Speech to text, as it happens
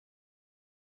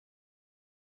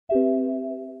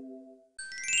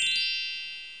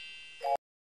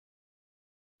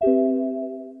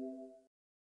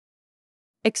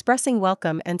Expressing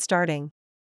welcome and starting.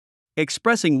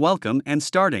 Expressing welcome and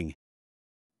starting.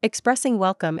 Expressing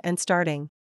welcome and starting.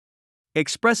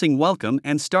 Expressing welcome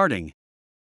and starting.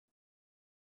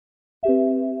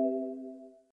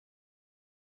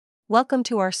 Welcome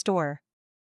to our store.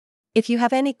 If you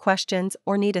have any questions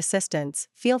or need assistance,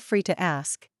 feel free to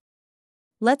ask.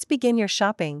 Let's begin your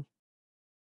shopping.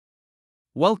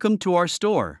 Welcome to our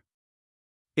store.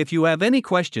 If you have any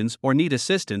questions or need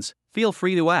assistance, feel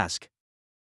free to ask.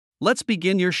 Let's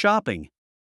begin your shopping.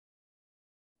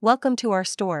 Welcome to our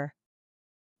store.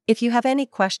 If you have any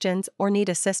questions or need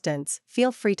assistance,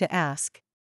 feel free to ask.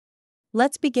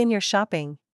 Let's begin your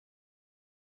shopping.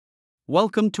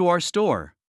 Welcome to our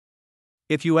store.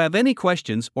 If you have any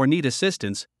questions or need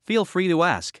assistance, feel free to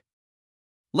ask.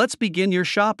 Let's begin your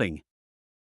shopping.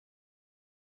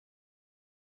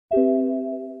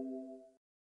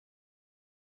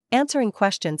 Answering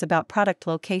questions about product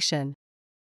location.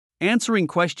 Answering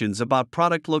questions about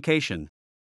product location.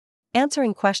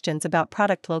 Answering questions about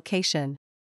product location.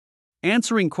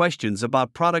 Answering questions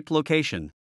about product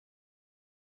location.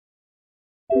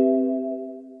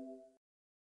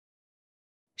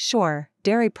 Sure,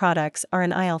 dairy products are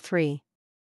in aisle 3.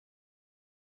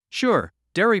 Sure,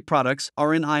 dairy products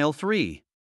are in aisle 3.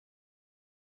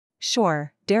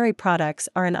 Sure, dairy products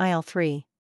are in aisle 3.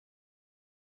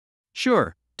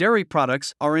 Sure, dairy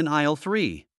products are in aisle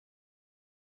 3.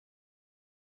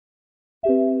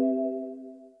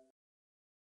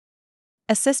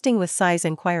 Assisting with size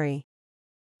inquiry.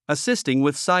 Assisting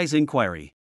with size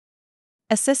inquiry.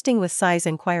 Assisting with size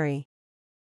inquiry.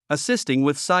 Assisting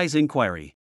with size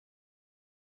inquiry.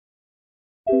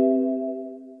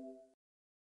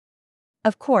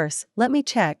 Of course, let me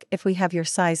check if we have your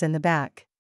size in the back.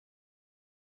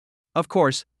 Of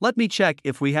course, let me check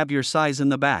if we have your size in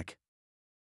the back.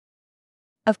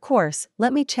 Of course,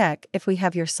 let me check if we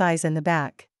have your size in the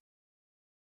back.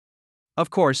 Of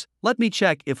course, let me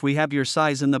check if we have your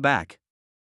size in the back.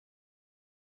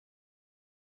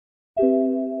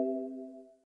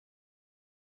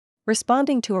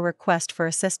 Responding to a request for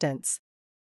assistance.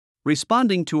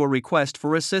 Responding to a request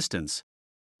for assistance.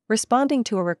 Responding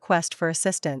to a request for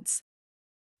assistance.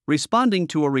 Responding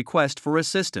to a request for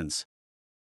assistance.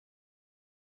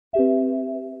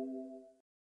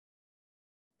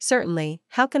 Certainly,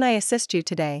 how can I assist you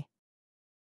today?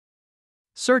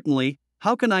 Certainly,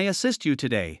 how can I assist you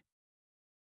today?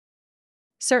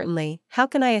 Certainly, how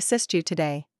can I assist you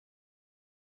today?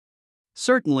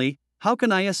 Certainly, how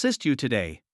can I assist you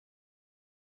today?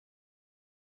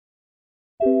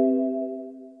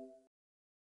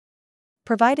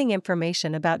 Providing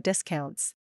information about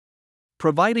discounts.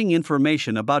 Providing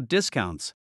information about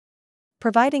discounts.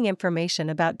 Providing information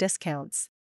about discounts.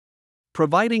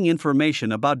 Providing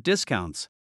information about discounts.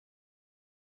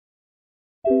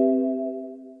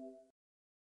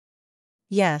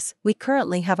 Yes, we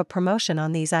currently have a promotion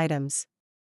on these items.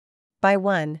 Buy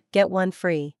one, get one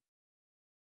free.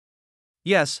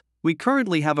 Yes, we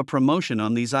currently have a promotion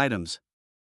on these items.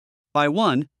 Buy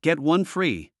one, get one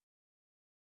free.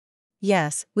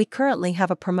 Yes, we currently have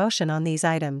a promotion on these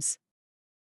items.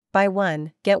 Buy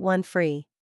one, get one free.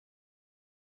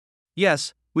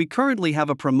 Yes, we currently have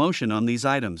a promotion on these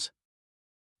items.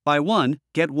 Buy one,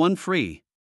 get one free.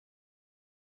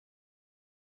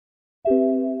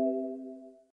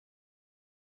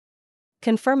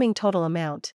 Confirming total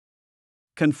amount.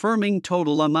 Confirming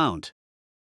total amount.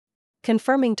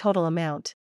 Confirming total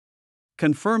amount.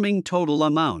 Confirming total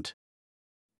amount.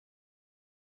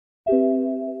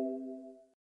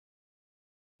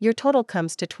 Your total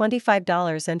comes to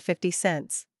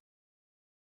 $25.50.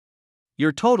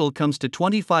 Your total comes to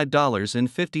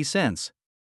 $25.50.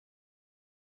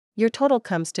 Your total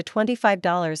comes to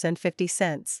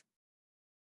 $25.50.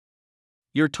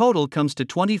 Your total comes to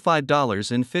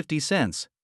 $25.50.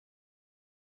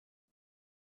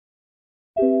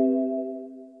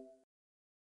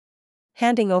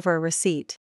 Handing over a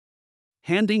receipt.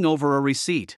 Handing over a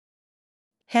receipt.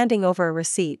 Handing over a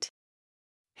receipt.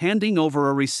 Handing over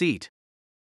a receipt.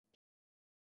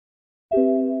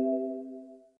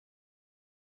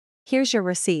 Here's your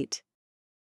receipt.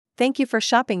 Thank you for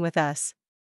shopping with us.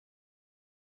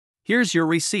 Here's your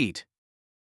receipt.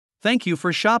 Thank you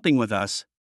for shopping with us.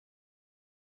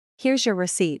 Here's your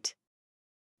receipt.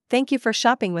 Thank you for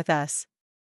shopping with us.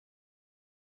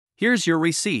 Here's your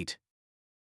receipt.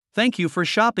 Thank you for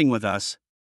shopping with us.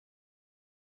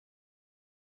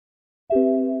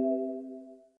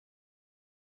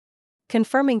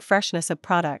 Confirming freshness of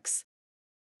products.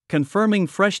 Confirming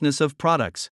freshness of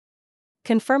products.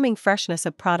 Confirming freshness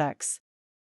of products.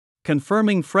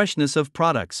 Confirming freshness of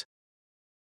products.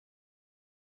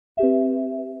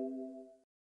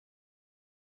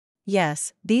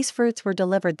 Yes, these fruits were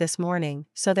delivered this morning,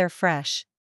 so they're fresh.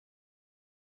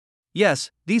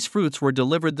 Yes, these fruits were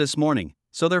delivered this morning,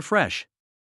 so they're fresh.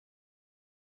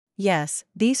 Yes,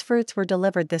 these fruits were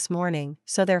delivered this morning,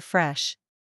 so they're fresh.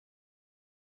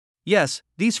 Yes,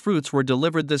 these fruits were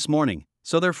delivered this morning,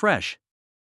 so they're fresh.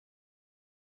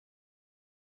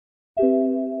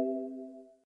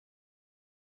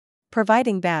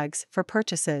 Providing bags for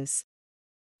purchases.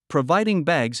 Providing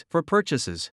bags for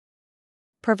purchases.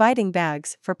 Providing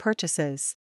bags for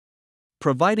purchases.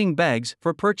 Providing bags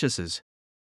for purchases.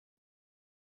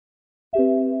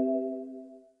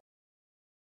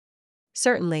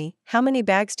 Certainly, how many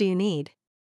bags do you need?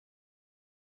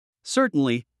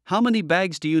 Certainly, how many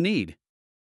bags do you need?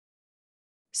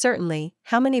 Certainly,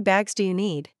 how many bags do you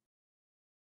need?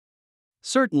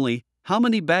 Certainly, how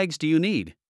many bags do you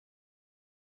need?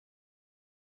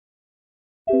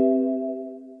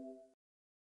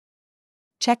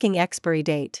 Checking expiry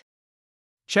date.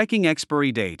 Checking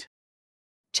expiry date.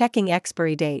 Checking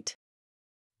expiry date.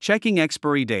 Checking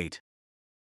expiry date.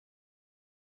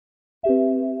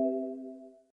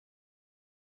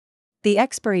 The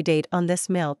expiry date on this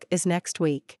milk is next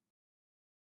week.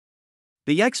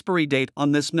 The expiry date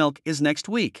on this milk is next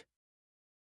week.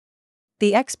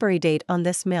 The expiry date on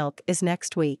this milk is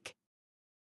next week.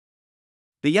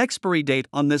 The expiry date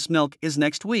on this milk is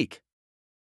next week.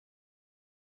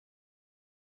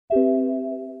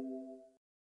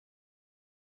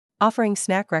 Offering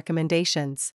snack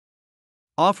recommendations.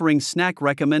 Offering snack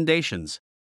recommendations.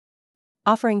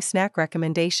 Offering snack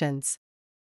recommendations.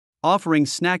 Offering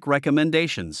snack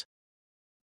recommendations.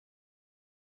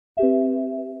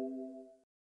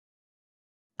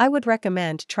 I would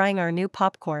recommend trying our new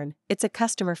popcorn, it's a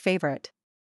customer favorite.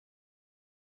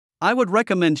 I would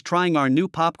recommend trying our new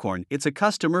popcorn, it's a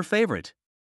customer favorite.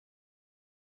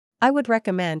 I would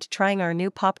recommend trying our new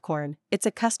popcorn, it's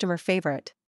a customer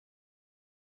favorite.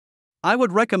 I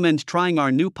would recommend trying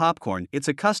our new popcorn, it's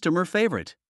a customer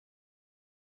favorite.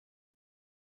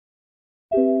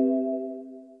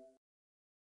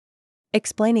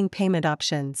 Explaining payment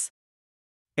options.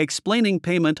 Explaining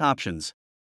payment options.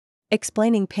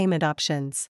 Explaining payment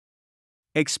options.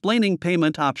 Explaining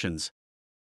payment options.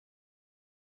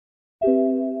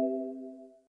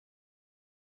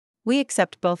 We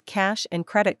accept both cash and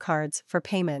credit cards for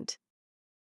payment.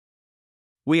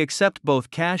 We accept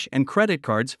both cash and credit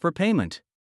cards for payment.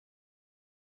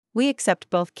 We accept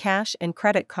both cash and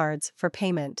credit cards for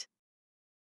payment.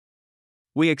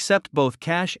 We accept both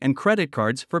cash and credit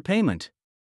cards for payment.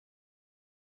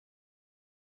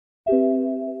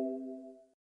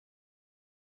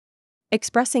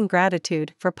 Expressing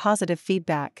gratitude for positive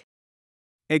feedback.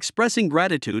 Expressing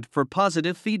gratitude for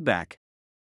positive feedback.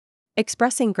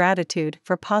 Expressing gratitude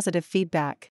for positive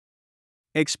feedback.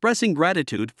 Expressing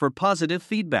gratitude for positive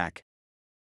feedback.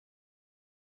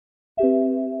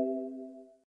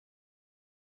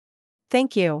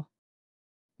 Thank you.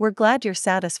 We're glad you're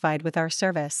satisfied with our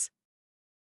service.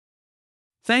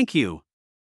 Thank you.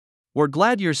 We're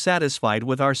glad you're satisfied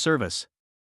with our service.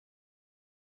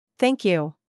 Thank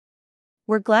you.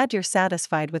 We're glad you're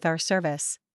satisfied with our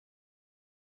service.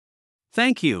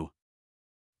 Thank you.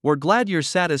 We're glad you're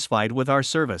satisfied with our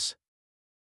service.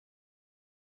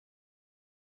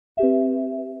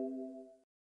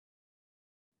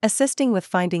 Assisting with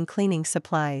finding cleaning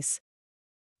supplies.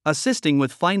 Assisting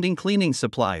with finding cleaning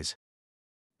supplies.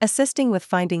 Assisting with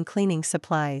finding cleaning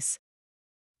supplies.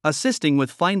 Assisting with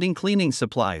finding cleaning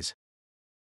supplies.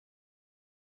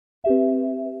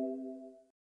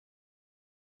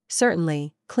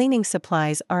 Certainly, cleaning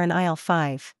supplies are in aisle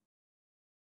 5.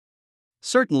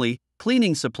 Certainly,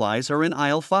 cleaning supplies are in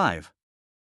aisle 5.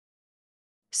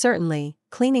 Certainly,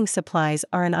 cleaning supplies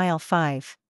are in aisle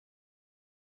 5.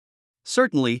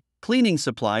 Certainly, cleaning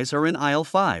supplies are in aisle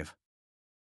 5.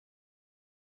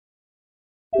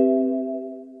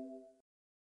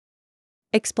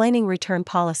 Explaining return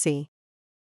policy.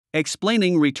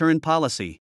 Explaining return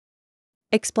policy.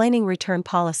 Explaining return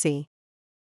policy.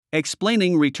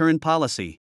 Explaining return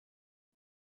policy.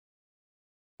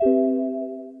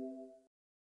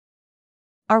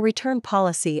 Our return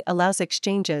policy allows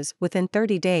exchanges within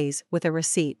 30 days with a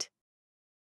receipt.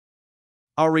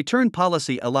 Our return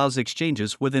policy allows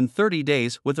exchanges within 30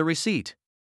 days with a receipt.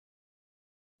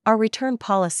 Our return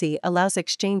policy allows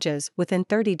exchanges within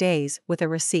 30 days with a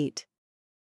receipt.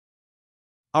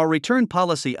 Our return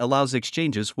policy allows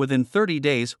exchanges within 30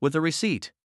 days with a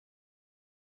receipt.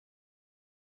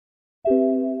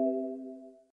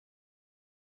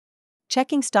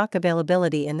 Checking stock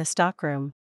availability in the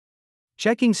stockroom.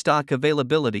 Checking stock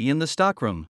availability in the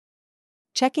stockroom.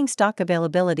 Checking stock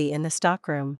availability in the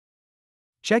stockroom.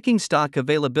 Checking stock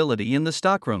availability in the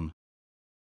stockroom.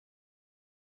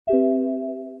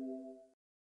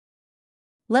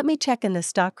 Let me check in the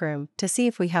stockroom to see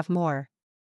if we have more.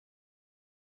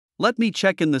 Let me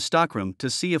check in the stockroom to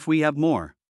see if we have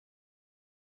more.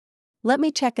 Let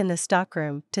me check in the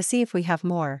stockroom to see if we have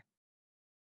more.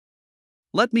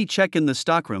 Let me check in the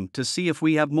stockroom to see if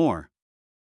we have more.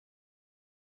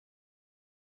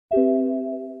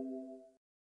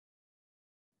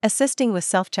 Assisting with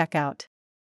self-checkout.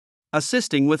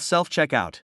 Assisting with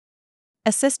self-checkout.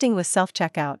 Assisting with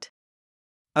self-checkout.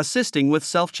 Assisting with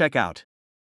self-checkout.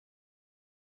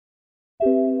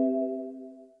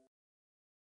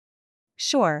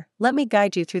 Sure, let me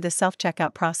guide you through the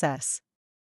self-checkout process.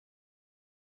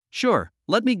 Sure,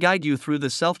 let me guide you through the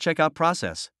self-checkout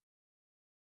process.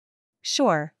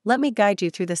 Sure, let me guide you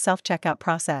through the self-checkout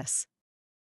process.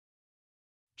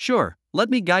 Sure, let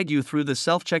me guide you through the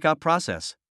self-checkout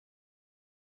process.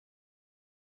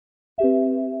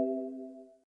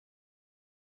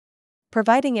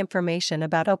 Providing information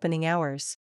about opening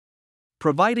hours.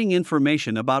 Providing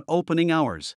information about opening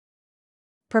hours.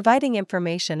 Providing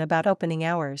information about opening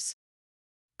hours.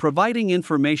 Providing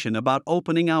information about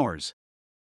opening hours.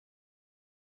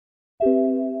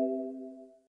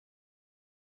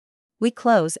 We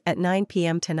close at 9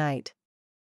 p.m. tonight.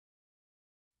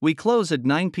 We close at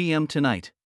 9 p.m.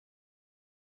 tonight.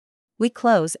 We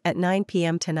close at 9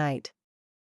 p.m. tonight.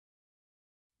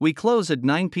 We close at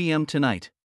 9 p.m.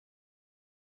 tonight.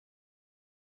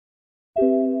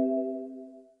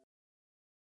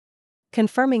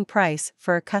 Confirming price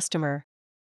for a customer.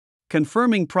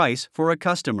 Confirming price for a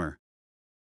customer.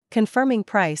 Confirming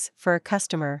price for a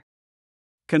customer.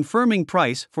 Confirming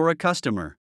price for a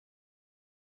customer.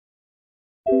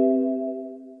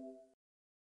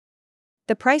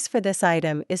 The price for this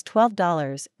item is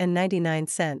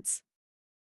 $12.99.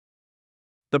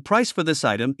 The price for this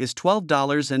item is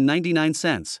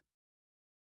 $12.99.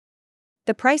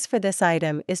 The price for this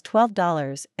item is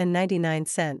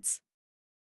 $12.99.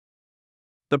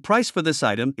 The price for this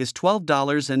item is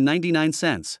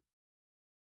 $12.99.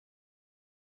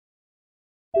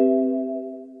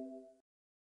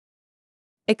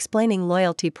 Explaining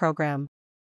loyalty program.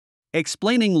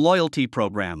 Explaining loyalty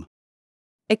program.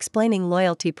 Explaining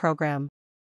loyalty program.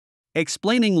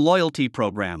 Explaining loyalty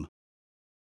program.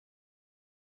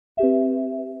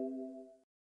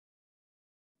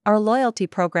 Our loyalty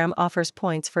program offers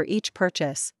points for each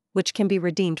purchase, which can be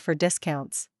redeemed for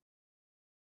discounts.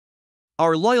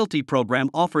 Our loyalty program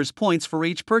offers points for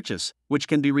each purchase, which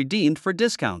can be redeemed for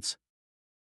discounts.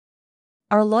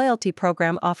 Our loyalty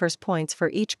program offers points for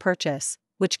each purchase,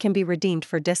 which can be redeemed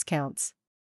for discounts.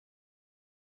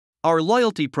 Our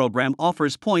loyalty program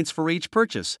offers points for each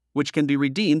purchase, which can be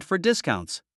redeemed for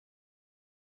discounts.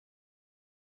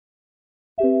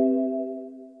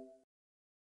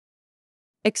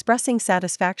 Expressing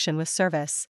satisfaction with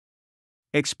service.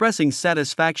 Expressing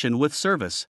satisfaction with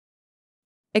service.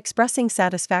 Expressing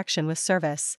satisfaction with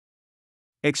service.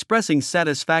 Expressing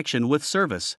satisfaction with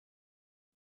service.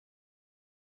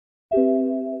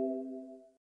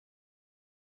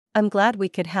 I'm glad we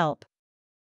could help.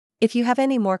 If you have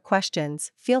any more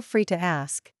questions, feel free to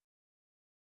ask.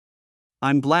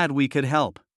 I'm glad we could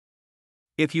help.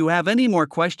 If you have any more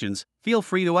questions, feel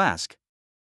free to ask.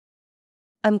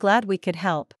 I'm glad we could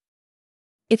help.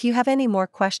 If you have any more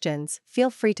questions, feel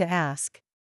free to ask.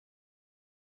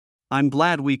 I'm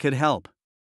glad we could help.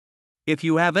 If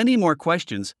you have any more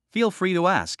questions, feel free to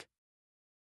ask.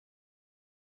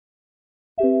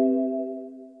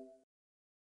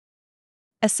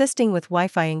 Assisting with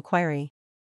Wi-Fi inquiry.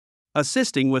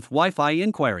 Assisting with Wi-Fi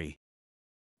inquiry.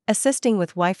 Assisting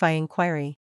with Wi-Fi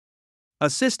inquiry.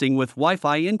 Assisting with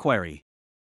Wi-Fi inquiry.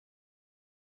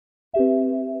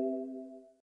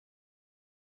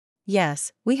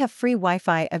 Yes, we have free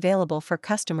Wi-Fi available for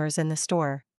customers in the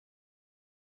store.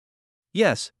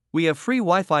 Yes, we have free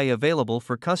Wi-Fi available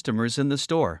for customers in the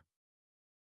store.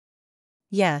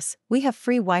 Yes, we have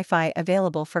free Wi-Fi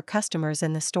available for customers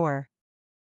in the store.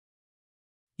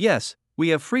 Yes, we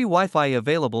have free Wi-Fi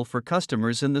available for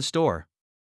customers in the store.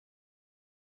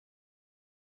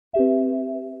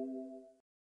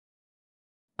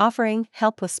 Offering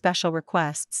help with special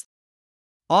requests.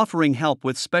 Offering help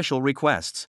with special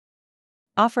requests.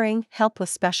 Offering help with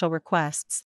special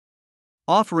requests.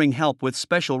 Offering help with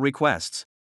special requests.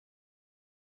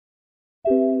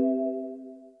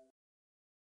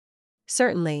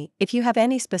 Certainly, if you have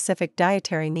any specific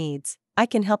dietary needs, I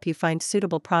can help you find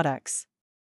suitable products.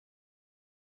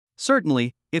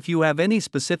 Certainly, if you have any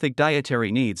specific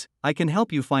dietary needs, I can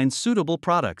help you find suitable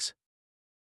products.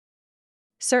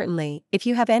 Certainly, if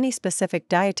you have any specific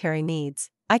dietary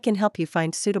needs, I can help you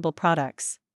find suitable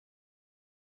products.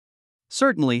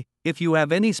 Certainly, if you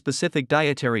have any specific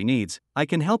dietary needs, I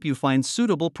can help you find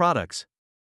suitable products.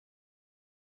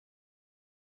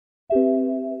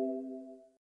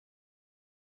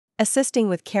 Assisting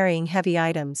with carrying heavy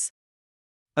items.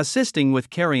 Assisting with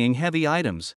carrying heavy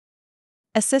items.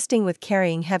 Assisting with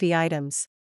carrying heavy items.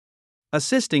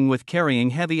 Assisting with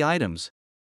carrying heavy items.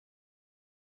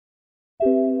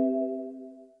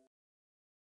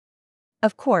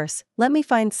 Of course, let me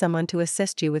find someone to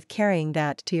assist you with carrying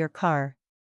that to your car.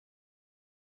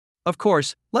 Of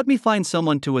course, let me find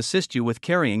someone to assist you with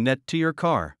carrying that to your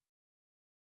car.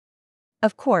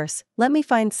 Of course, let me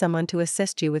find someone to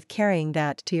assist you with carrying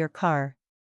that to your car.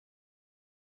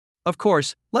 Of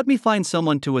course, let me find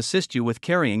someone to assist you with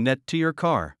carrying that to your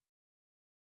car.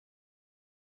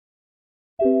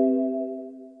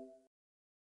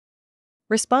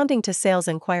 Responding to sales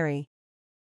inquiry.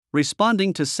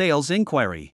 Responding to sales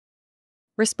inquiry.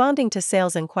 Responding to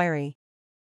sales inquiry.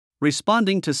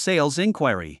 Responding to sales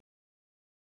inquiry.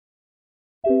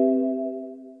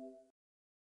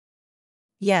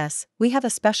 Yes, we have a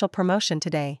special promotion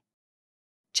today.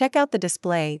 Check out the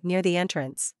display near the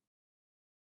entrance.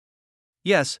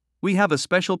 Yes, we have a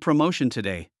special promotion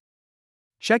today.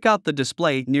 Check out the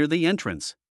display near the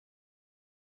entrance.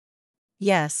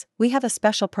 Yes, we have a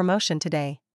special promotion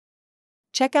today.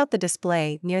 Check out the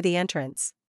display near the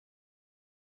entrance.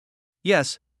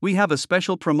 Yes, we have a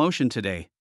special promotion today.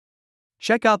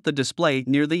 Check out the display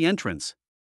near the entrance.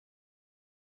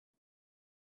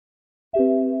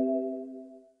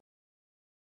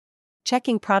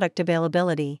 Checking product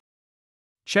availability.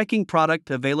 Checking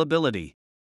product availability.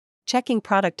 Checking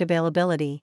product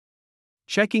availability.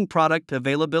 Checking product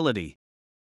availability.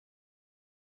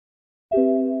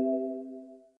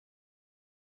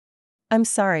 I'm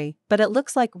sorry, but it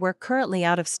looks like we're currently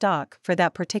out of stock for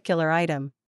that particular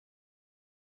item.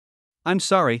 I'm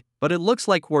sorry, but it looks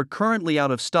like we're currently out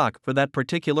of stock for that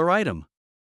particular item.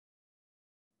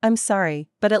 I'm sorry,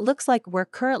 but it looks like we're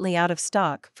currently out of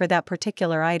stock for that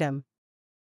particular item.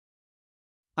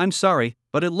 I'm sorry,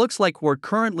 but it looks like we're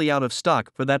currently out of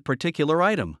stock for that particular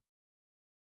item.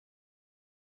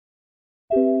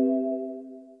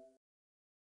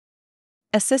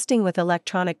 Assisting with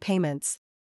electronic payments.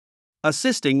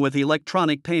 Assisting with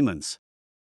electronic payments.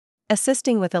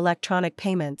 Assisting with electronic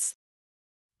payments.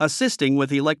 Assisting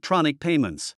with electronic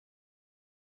payments.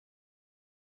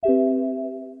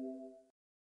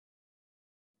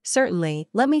 Certainly,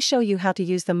 let me show you how to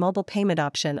use the mobile payment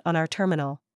option on our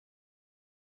terminal.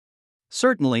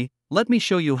 Certainly, let me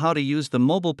show you how to use the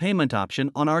mobile payment option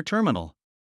on our terminal.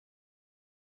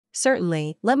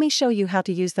 Certainly, let me show you how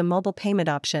to use the mobile payment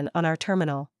option on our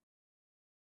terminal.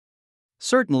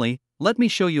 Certainly, let me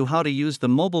show you how to use the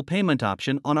mobile payment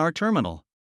option on our terminal.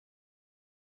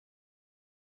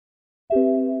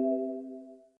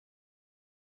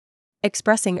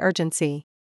 Expressing urgency.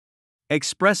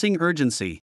 Expressing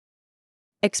urgency.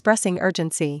 Expressing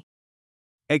urgency.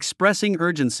 Expressing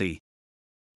urgency.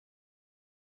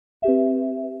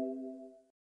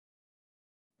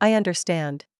 I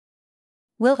understand.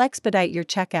 We'll expedite your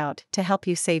checkout to help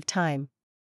you save time.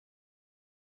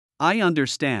 I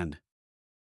understand.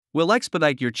 We'll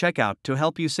expedite your checkout to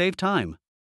help you save time.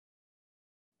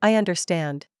 I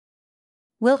understand.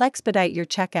 We'll expedite your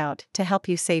checkout to help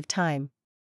you save time.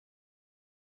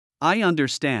 I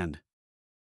understand.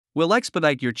 We'll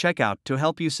expedite your checkout to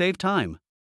help you save time.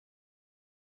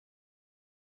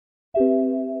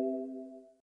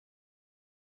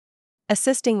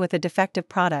 Assisting with a defective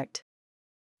product.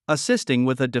 Assisting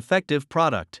with a defective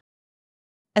product.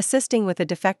 Assisting with a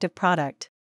defective product.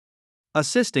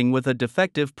 Assisting with a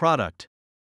defective product.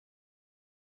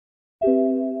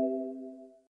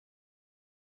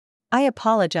 I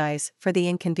apologize for the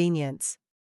inconvenience.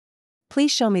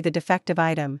 Please show me the defective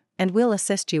item, and we'll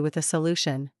assist you with a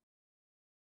solution.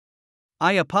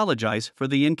 I apologize for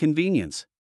the inconvenience.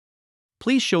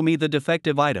 Please show me the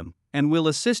defective item, and we'll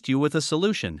assist you with a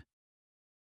solution.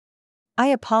 I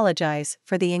apologize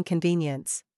for the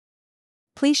inconvenience.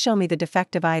 Please show me the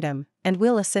defective item, and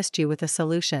we'll assist you with a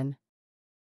solution.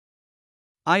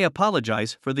 I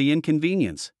apologize for the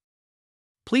inconvenience.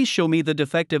 Please show me the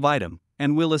defective item,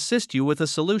 and we'll assist you with a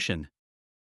solution.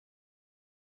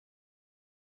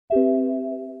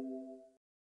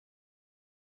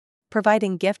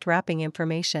 Providing gift wrapping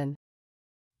information.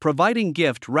 Providing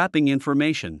gift wrapping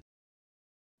information.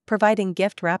 Providing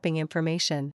gift wrapping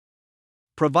information.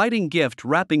 Providing gift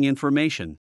wrapping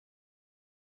information.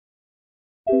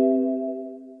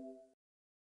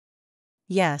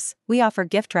 Yes, we offer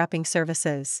gift wrapping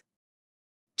services.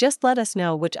 Just let us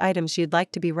know which items you'd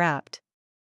like to be wrapped.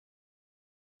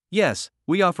 Yes,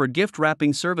 we offer gift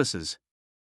wrapping services.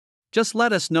 Just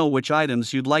let us know which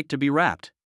items you'd like to be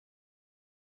wrapped.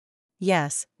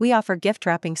 Yes, we offer gift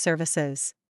wrapping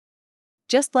services.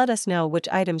 Just let us know which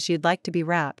items you'd like to be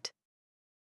wrapped.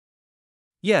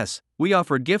 Yes, we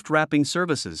offer gift wrapping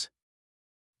services.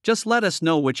 Just let us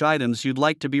know which items you'd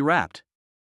like to be wrapped.